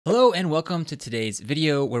Hello and welcome to today's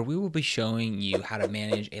video where we will be showing you how to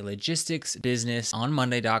manage a logistics business on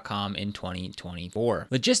Monday.com in 2024.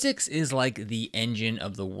 Logistics is like the engine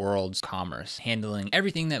of the world's commerce, handling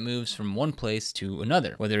everything that moves from one place to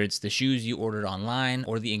another, whether it's the shoes you ordered online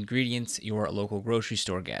or the ingredients your local grocery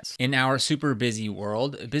store gets. In our super busy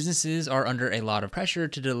world, businesses are under a lot of pressure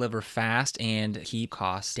to deliver fast and keep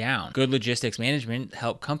costs down. Good logistics management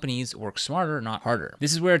help companies work smarter, not harder.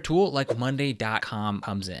 This is where a tool like Monday.com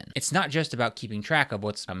comes in. It's not just about keeping track of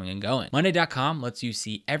what's coming and going. Monday.com lets you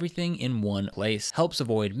see everything in one place, helps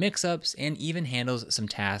avoid mix-ups, and even handles some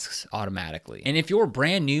tasks automatically. And if you're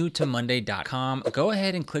brand new to Monday.com, go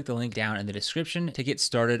ahead and click the link down in the description to get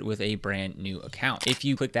started with a brand new account. If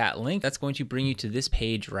you click that link, that's going to bring you to this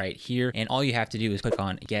page right here, and all you have to do is click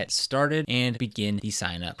on Get Started and begin the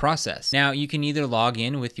sign up process. Now, you can either log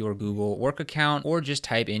in with your Google Work account or just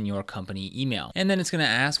type in your company email. And then it's going to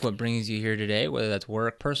ask what brings you here today, whether that's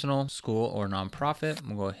work, personal, school, or nonprofit.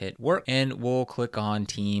 We'll go hit work and we'll click on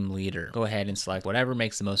team leader. Go ahead and select whatever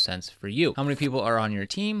makes the most sense for you. How many people are on your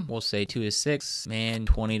team? We'll say 2 to 6, and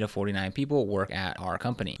 20 to 49 people work at our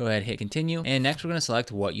company. Go ahead, hit continue. And next we're going to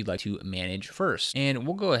select what you'd like to manage first. And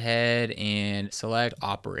we'll go ahead and select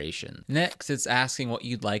operation. Next, it's asking what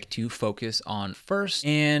you'd like to focus on first.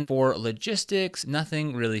 And for logistics,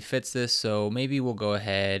 nothing really fits this. So maybe we'll go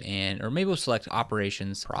ahead or maybe we'll select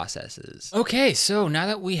operations processes. Okay, so now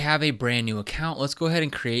that we have a brand new account, let's go ahead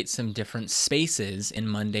and create some different spaces in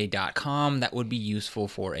Monday.com that would be useful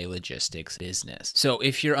for a logistics business. So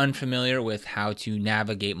if you're unfamiliar with how to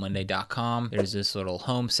navigate Monday.com, there's this little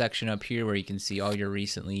home section up here where you can see all your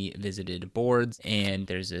recently visited boards, and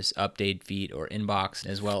there's this update feed or inbox,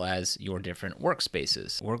 as well as your different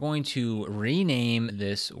workspaces. We're going to rename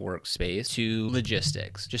this workspace to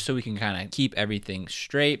logistics, just so we can kind of keep everything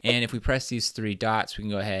straight. And if we press these 3 dots, we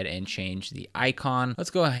can go ahead and change the icon. Let's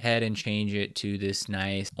go ahead and change it to this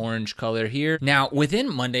nice orange color here. Now,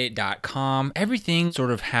 within Monday.com, everything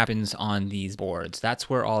sort of happens on these boards. That's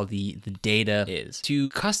where all the data is. To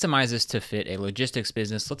customize this to fit a logistics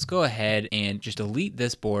business, let's go ahead and just delete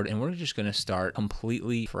this board, and we're just going to start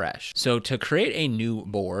completely fresh. So to create a new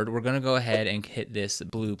board, we're going to go ahead and hit this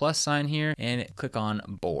blue plus sign here and click on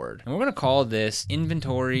board. And we're going to call this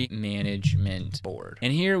inventory management board.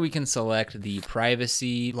 And here we can select the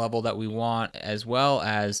privacy level that we want, as well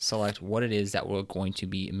as select what it is that we're going to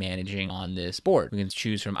be managing on this board. We can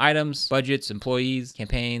choose from items, budgets, employees,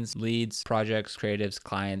 campaigns, leads, projects, creatives,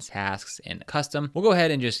 clients, tasks, and custom. We'll go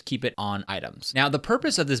ahead and just keep it on items. Now, the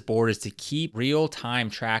purpose of this board is to keep real-time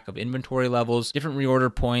track of inventory levels, different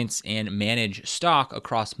reorder points, and manage stock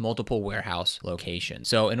across multiple warehouse locations.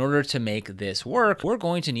 So in order to make this work, we're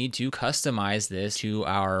going to need to customize this to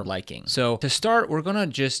our liking. So to start, we're going to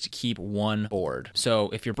just keep one board. So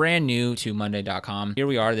if you're brand new to Monday.com, here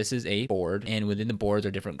we are. This is a board, and within the boards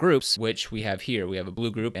are different groups, which we have here. We have a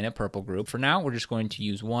blue group and a purple group. For now, we're just going to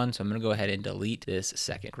use one. So I'm going to go ahead and delete this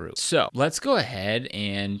second group. So let's go ahead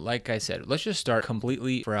and, like I said, let's just start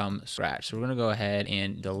completely from scratch. So we're going to go ahead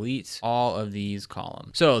and delete all of these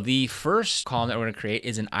columns. So the first column that we're going to create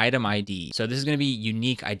is an item ID. So this is going to be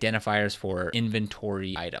unique identifiers for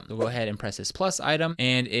inventory items. We'll go ahead and press this plus item.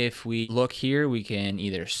 And if we look here, we can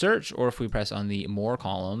either search, or if we press on the more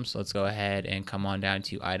columns, let's go ahead and come on down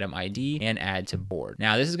to item ID and add to board.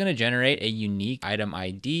 Now this is going to generate a unique item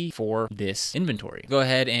ID for this inventory. Go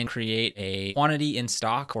ahead and create a quantity in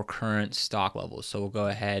stock or current stock levels. So we'll go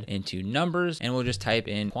ahead into numbers and we'll just type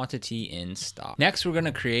in quantity in stock. Next, we're going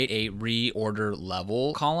to create a reorder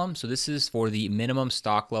level column. So this is for the minimum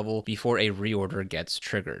stock level before a reorder gets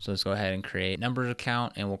triggered. So let's go ahead and create numbers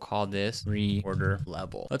account, and we'll call this reorder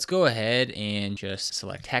level. Let's go ahead and just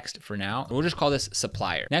select text for now. We'll just call this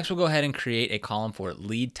supplier. Next, we'll go ahead and create a column for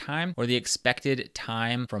lead time, or the expected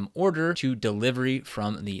time from order to delivery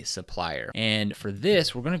from the supplier. And for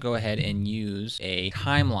this, we're going to go ahead and use a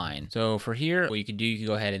timeline. So for here, what you can do, you can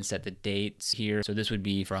go ahead and set the dates here. So this would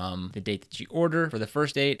be from the date that you order for the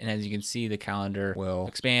first date. And as you can see, the calendar will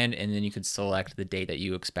expand, and then you could select the date that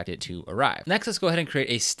you expect it to arrive. Next, let's go ahead and create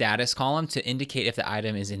a status column to indicate if the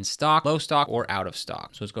item is in stock, low stock, or out of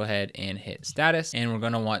stock. So let's go ahead and hit status, and we're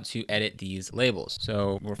going to want to edit these labels.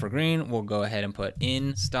 So for green, we'll go ahead and put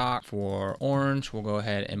in stock. For orange, we'll go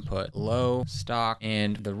ahead and put low stock,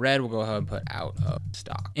 and the red, we'll go ahead and put out of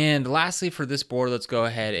stock. And lastly, for this board, let's go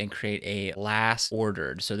ahead and create a last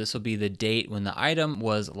ordered. So this will be the date when the item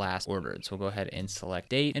was last ordered. So we'll go ahead and select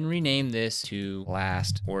date and rename this to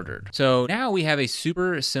last ordered. So now we have a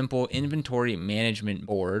super simple inventory management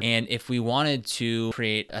board. And if we wanted to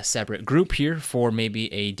create a separate group here for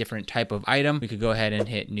maybe a different type of item, we could go ahead and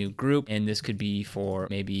hit new group, and this could be for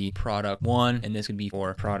maybe product 1 1, and this could be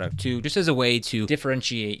for product 2, just as a way to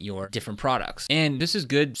differentiate your different products. And this is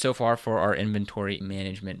good so far for our inventory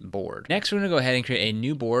management board. Next, we're gonna go ahead and create a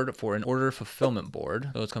new board for an order fulfillment board.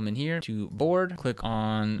 So let's come in here to board, click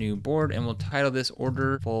on new board, and we'll title this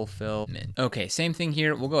order fulfillment. Okay, same thing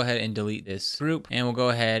here. We'll go ahead and delete this group, and we'll go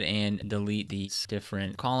ahead and delete these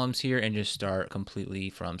different columns here and just start completely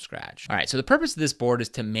from scratch. All right, so the purpose of this board is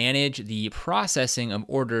to manage the processing of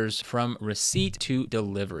orders from receipt to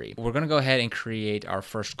delivery. We're gonna go ahead and create our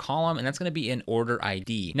first column, and that's gonna be an order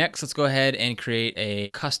ID. Next, let's go ahead and create a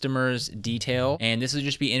customer's detail, and this will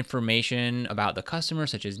just be information about the customer,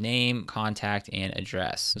 such as name, contact, and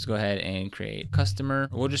address. Let's go ahead and create customer.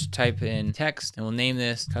 We'll just type in text, and we'll name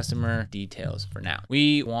this customer details for now.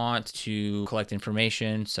 We want to collect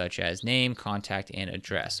information such as name, contact, and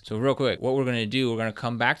address. So real quick, what we're gonna do, we're gonna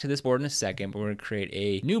come back to this board in a second, but we're gonna create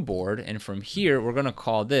a new board, and from here, we're gonna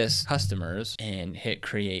call this customers and hit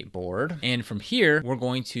create board. And from here, we're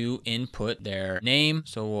going to input their name.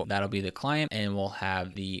 So that'll be the client, and we'll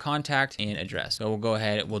have the contact and address. So we'll go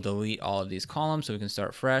ahead, we'll delete all of these columns so we can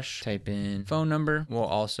start fresh. Type in phone number. We'll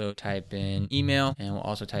also type in email, and we'll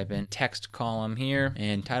also type in text column here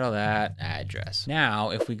and title that address. Now,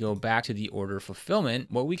 if we go back to the order fulfillment,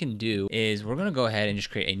 what we can do is we're gonna go ahead and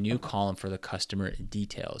just create a new column for the customer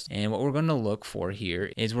details. And what we're gonna look for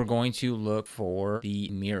here is we're going to look for the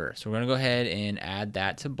mirror. So we're gonna go ahead and add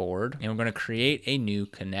that to board, and we're gonna create a new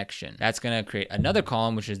connection. That's gonna create another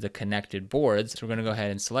column, which is the connected boards. So we're gonna go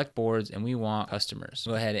ahead and select boards, and we want customers.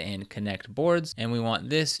 Go ahead and connect boards, and we want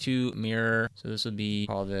this to mirror. So this will be,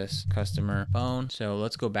 call this customer phone. So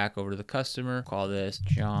let's go back over to the customer, call this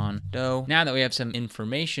John Doe. Now that we have some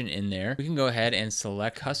information in there, we can go ahead and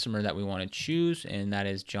select customer that we want to choose, and that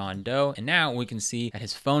is John Doe. And now we can see that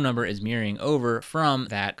his phone number is mirroring over from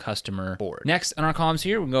that customer board. Next on our columns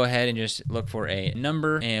here, we'll go ahead and just look for a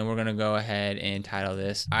number, and we're gonna go ahead and title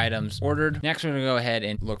this items ordered. Next, we're gonna go ahead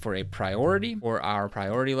and look for a priority or our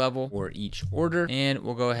priority level for each order, and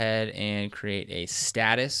we'll go ahead and create a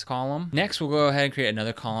status column. Next, we'll go ahead and create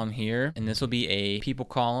another column here, and this will be a people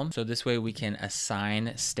column. So this way we can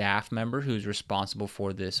assign staff member who's responsible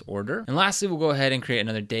for this order. And lastly, we'll go ahead and create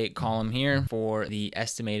another date column here for the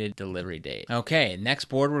estimated delivery date. Okay, next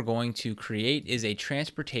board we're going to create is a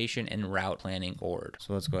transportation and route planning board.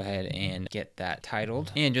 So let's go ahead and get that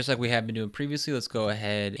titled. And just like we have been doing previously, let's go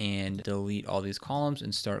ahead and delete all these columns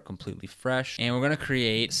and start completely fresh. And we're gonna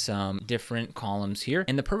create some different columns here.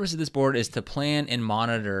 And the purpose of this board is to plan and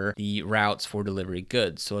monitor the routes for delivery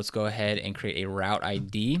goods. So let's go ahead and create a route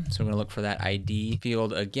ID. So we're gonna look for that ID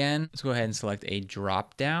field again. Let's go ahead and select a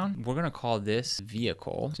drop down. We're gonna call this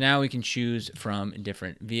vehicle. So now we can choose from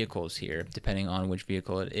different vehicles here, depending on which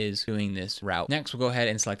vehicle it is doing this route. Next, we'll go ahead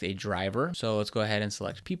and select a driver. So let's go ahead and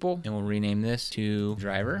select people, and we'll rename this to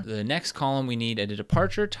driver. The next column, we need a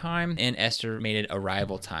departure time and estimated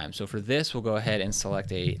arrival time. So for this, we'll go ahead and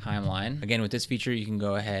select a timeline. Again, with this feature, you can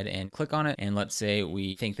go ahead and click on it. And let's say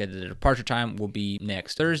we think that the departure time will be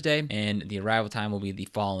next Thursday and the arrival time will be the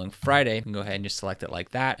following Friday. You can go ahead and just select it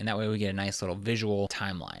like that. And that way we get a nice little visual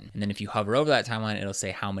timeline. And then if you hover over that timeline, it'll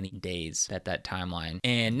say how many days that timeline.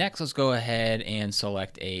 And next, let's go ahead and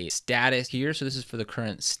select a status here. So this is for the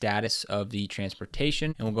current status of the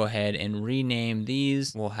transportation. And we'll go ahead and rename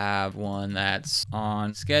these. We'll have one that's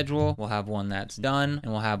on schedule. We'll have one that's done,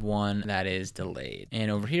 and we'll have one that is delayed.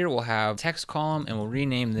 And over here, we'll have text column, and we'll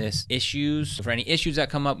rename this issues. So for any issues that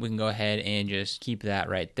come up, we can go ahead and just keep that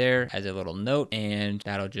right there as a little note, and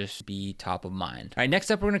that'll just be top of mind. All right,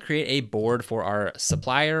 next up, we're gonna create a board for our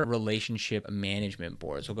supplier relationship management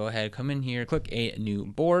board. So go ahead, come in here, click a new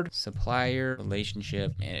board, supplier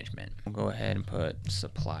relationship management. We'll go ahead and put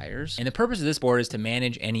suppliers. And the purpose of this board is to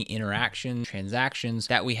manage any interaction, transactions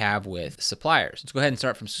that we have with suppliers. Let's go ahead and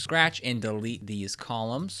start from scratch and delete these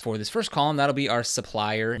columns. For this first column, that'll be our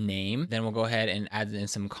supplier name. Then we'll go ahead and add in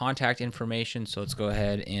some contact information. So let's go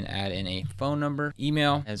ahead and add in a phone number,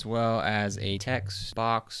 email, as well as a text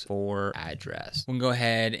box for address. We can go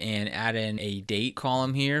ahead and add in a date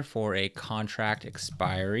column here for a contract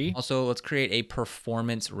expiry. Also, let's create a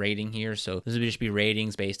performance rating here. So this will just be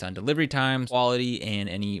ratings based on delivery times, quality, and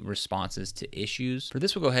any responses to issues. For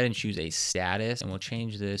this, we'll go ahead and choose a status, and we'll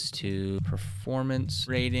change this to performance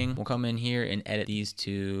rating. We'll come in here and edit these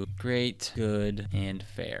to great, good, and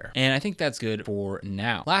fair. And I think that's good for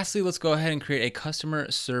now. Lastly, let's go ahead and create a customer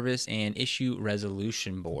service and issue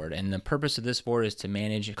resolution board. And the purpose of this board is to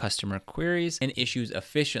manage customer queries and issues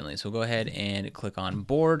efficiently. So we'll go ahead and click on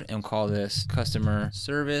board and call this customer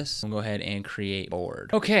service. We'll go ahead and create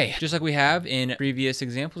board. Okay, just like we have in previous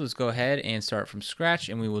examples, let's go ahead and start from scratch,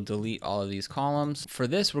 and we will delete all of these columns. For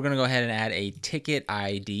this, we're gonna go ahead and add a ticket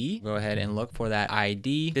ID ID. Go ahead and look for that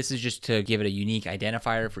ID. This is just to give it a unique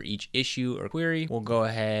identifier for each issue or query. We'll go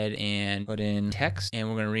ahead and put in text, and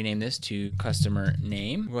we're going to rename this to customer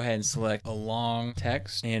name. Go ahead and select a long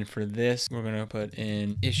text, and for this we're going to put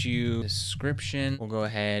in issue description. We'll go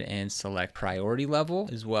ahead and select priority level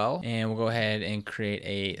as well, and we'll go ahead and create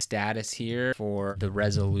a status here for the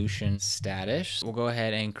resolution status. We'll go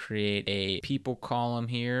ahead and create a people column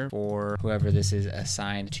here for whoever this is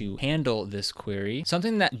assigned to handle this query.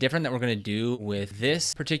 Something that different that we're going to do with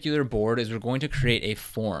this particular board is we're going to create a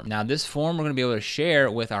form. Now this form we're going to be able to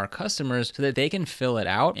share with our customers so that they can fill it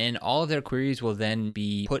out, and all of their queries will then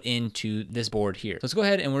be put into this board here. So let's go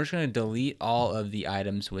ahead and we're just going to delete all of the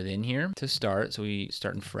items within here to start. So we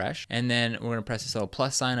start in fresh, and then we're going to press this little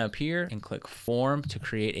plus sign up here and click form to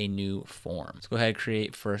create a new form. Let's go ahead and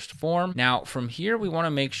create first form. Now from here we want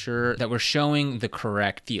to make sure that we're showing the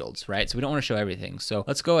correct fields, right? So we don't want to show everything. So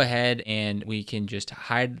let's go ahead and we can just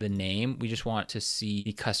hide the name. We just want to see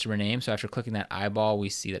the customer name. So after clicking that eyeball, we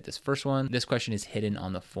see that this question is hidden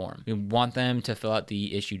on the form. We want them to fill out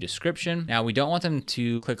the issue description. Now we don't want them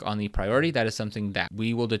to click on the priority. That is something that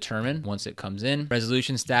we will determine once it comes in.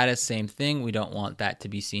 Resolution status, same thing. We don't want that to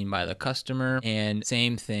be seen by the customer, and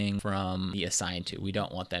same thing from the assigned to. We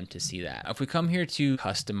don't want them to see that. If we come here to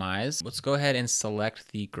customize, let's go ahead and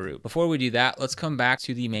select the group. Before we do that, let's come back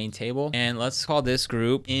to the main table and let's call this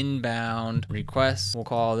group inbound requests. We'll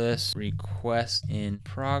call this request in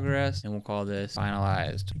progress, and we'll call this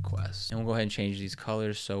finalized request. And we'll go ahead and change these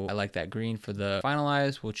colors. So I like that green for the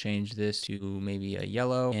finalized. We'll change this to maybe a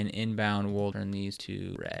yellow, and inbound we'll turn these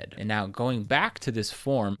to red. And now going back to this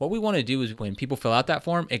form, what we want to do is when people fill out that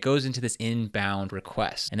form, it goes into this inbound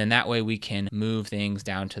request. And then that way we can move things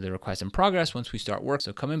down to the request in progress once we start work.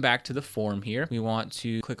 So coming back to the form here, we want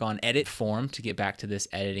to click on edit form to get back to this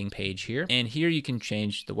editing page here. And here you can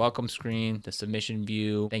change the welcome screen, the submission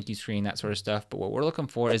view, thank you screen, that sort of stuff. But what we're looking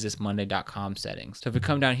for is this monday.com settings. So if we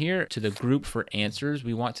come down here to the group for answers,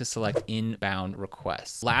 we want to select inbound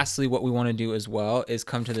requests. Lastly, what we want to do as well is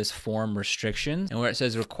come to this form restrictions, and where it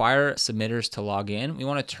says require submitters to log in, we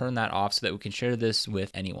want to turn that off so that we can share this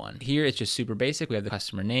with anyone. Here it's just super basic. We have the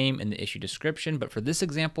customer name and the issue description, but for this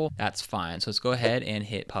example, that's fine. So let's go ahead and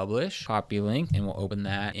hit publish, copy link, and we'll open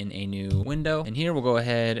that in a new window. And here we'll go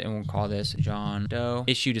ahead and we'll call this John Doe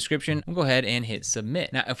issue description. We'll go ahead and hit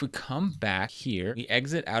submit. Now, if we come back here, we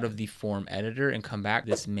exit out of the form editor and come back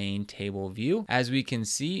to this main table view. As we can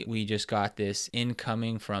see, we just got this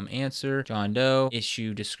incoming from answer, John Doe,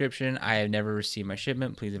 issue description. I have never received my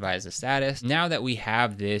shipment. Please advise the status. Now that we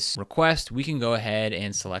have this request, we can go ahead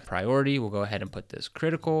and select priority. We'll go ahead and put this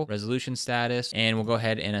critical, resolution status, and we'll go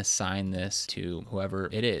ahead and assign this to whoever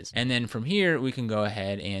it is. And then from here, we can go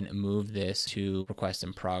ahead and move this to request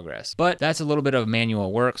in progress. But that's a little bit of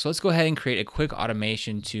manual work. So let's go ahead and create a quick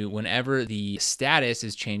automation to whenever the status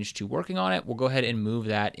is changed to working on it, we'll go ahead and move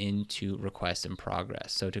that into request in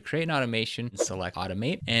progress. So to create an automation, select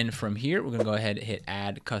automate. And from here, we're going to go ahead and hit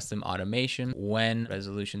add custom automation. When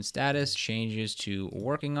resolution status changes to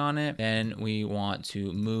working on it, then we want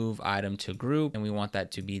to move item to group, and we want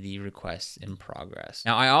that to be the request in progress.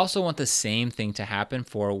 Now, I also want the same thing to happen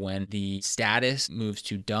for when the status moves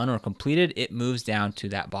to done or completed, it moves down to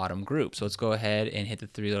that bottom group. So let's go ahead and hit the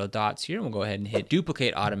three little dots here. We'll go ahead and hit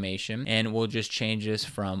duplicate automation, and we'll just change this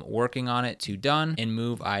from working on it to done and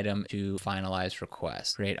move item to finalized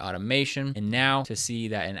request. Create automation. And now to see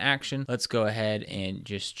that in action, let's go ahead and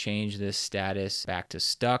just change this status back to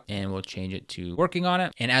stuck, and we'll change it to working on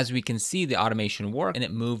it. And as we can see, the automation worked and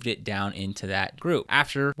it moved it down into that group.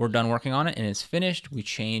 After we're done working on it and it's finished, we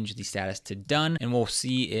change the status to done, and we'll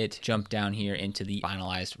see it jump down here into the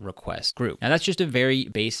finalized request group. Now that's just a very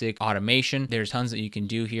basic automation. There's tons that you can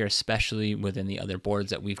do here, especially within the other boards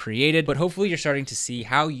that we've created, but hopefully you're starting to see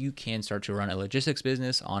how you can start to run a logistics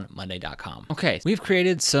business on monday.com. Okay, we've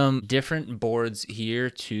created some different boards here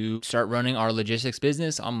to start running our logistics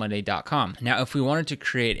business on monday.com. Now, if we wanted to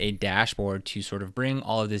create a dashboard to sort of bring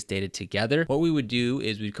all of this data together, what we would do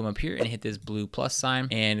is we'd come up here and hit this blue plus sign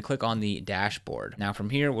and click on the dashboard. Now from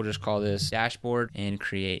here, we'll just call this dashboard and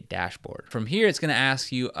create dashboard. From here, it's going to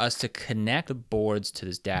ask us to connect the boards to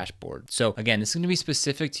this dashboard. So again, this is going to be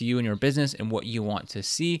specific to you and your business and what you want to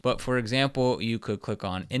see. But for example, you could click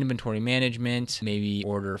on inventory management, maybe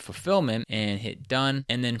order fulfillment, and hit done.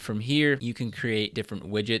 And then from here, you can create different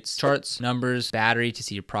widgets, charts, numbers, battery to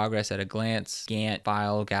see your progress at a glance, Gantt,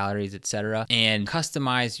 file, galleries, etc., and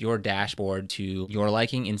customize your dashboard to your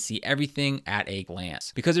liking and see everything at a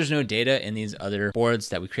glance. Because there's no data in these other boards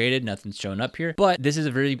that we created, nothing's showing up here, but this is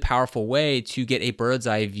a very powerful way to get a bird's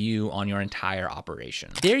eye view on your entire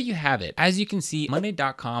operation. There you have it. As you can see,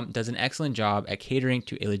 monday.com does an excellent excellent job at catering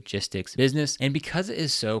to a logistics business. And because it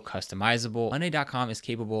is so customizable, Monday.com is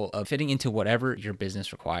capable of fitting into whatever your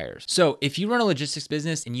business requires. So if you run a logistics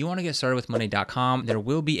business and you want to get started with Monday.com, there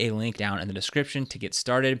will be a link down in the description to get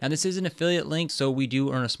started. Now this is an affiliate link, so we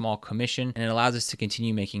do earn a small commission, and it allows us to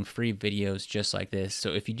continue making free videos just like this.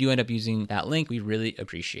 So if you do end up using that link, we really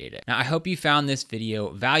appreciate it. Now I hope you found this video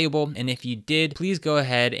valuable, and if you did, please go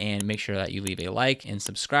ahead and make sure that you leave a like and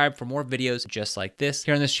subscribe for more videos just like this.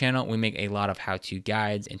 Here on this channel, we make a lot of how-to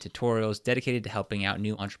guides and tutorials dedicated to helping out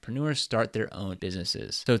new entrepreneurs start their own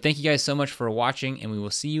businesses. So thank you guys so much for watching, and we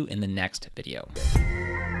will see you in the next video.